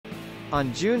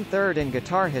On June 3 in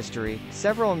guitar history,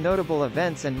 several notable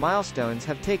events and milestones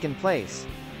have taken place.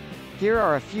 Here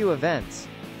are a few events.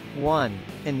 1.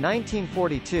 In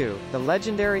 1942, the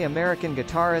legendary American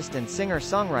guitarist and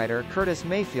singer-songwriter Curtis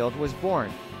Mayfield was born.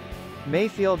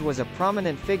 Mayfield was a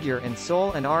prominent figure in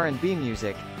soul and R&B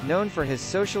music, known for his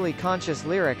socially conscious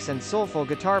lyrics and soulful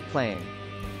guitar playing.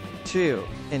 2.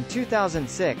 In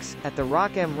 2006, at the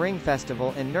Rock am Ring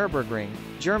Festival in Nürburgring,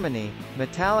 Germany,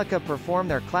 Metallica performed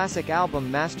their classic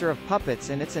album Master of Puppets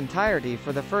in its entirety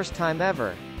for the first time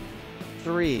ever.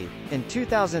 3. In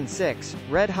 2006,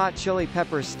 Red Hot Chili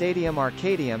Peppers' Stadium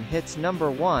Arcadium hits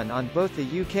 #1 on both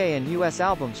the UK and US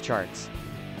albums charts.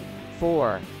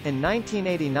 4. In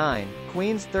 1989,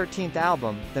 Queen's 13th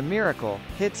album, The Miracle,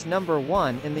 hits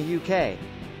 #1 in the UK.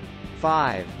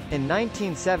 5. In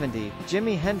 1970,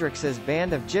 Jimi Hendrix's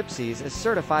Band of Gypsys is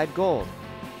certified gold.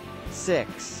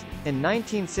 6. In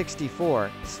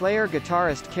 1964, Slayer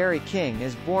guitarist Kerry King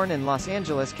is born in Los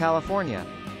Angeles, California.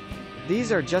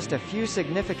 These are just a few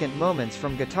significant moments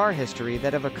from guitar history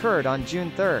that have occurred on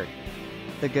June 3.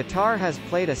 The guitar has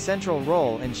played a central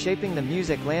role in shaping the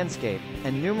music landscape,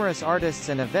 and numerous artists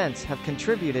and events have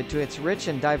contributed to its rich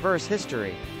and diverse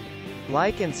history.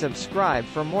 Like and subscribe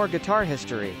for more guitar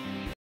history.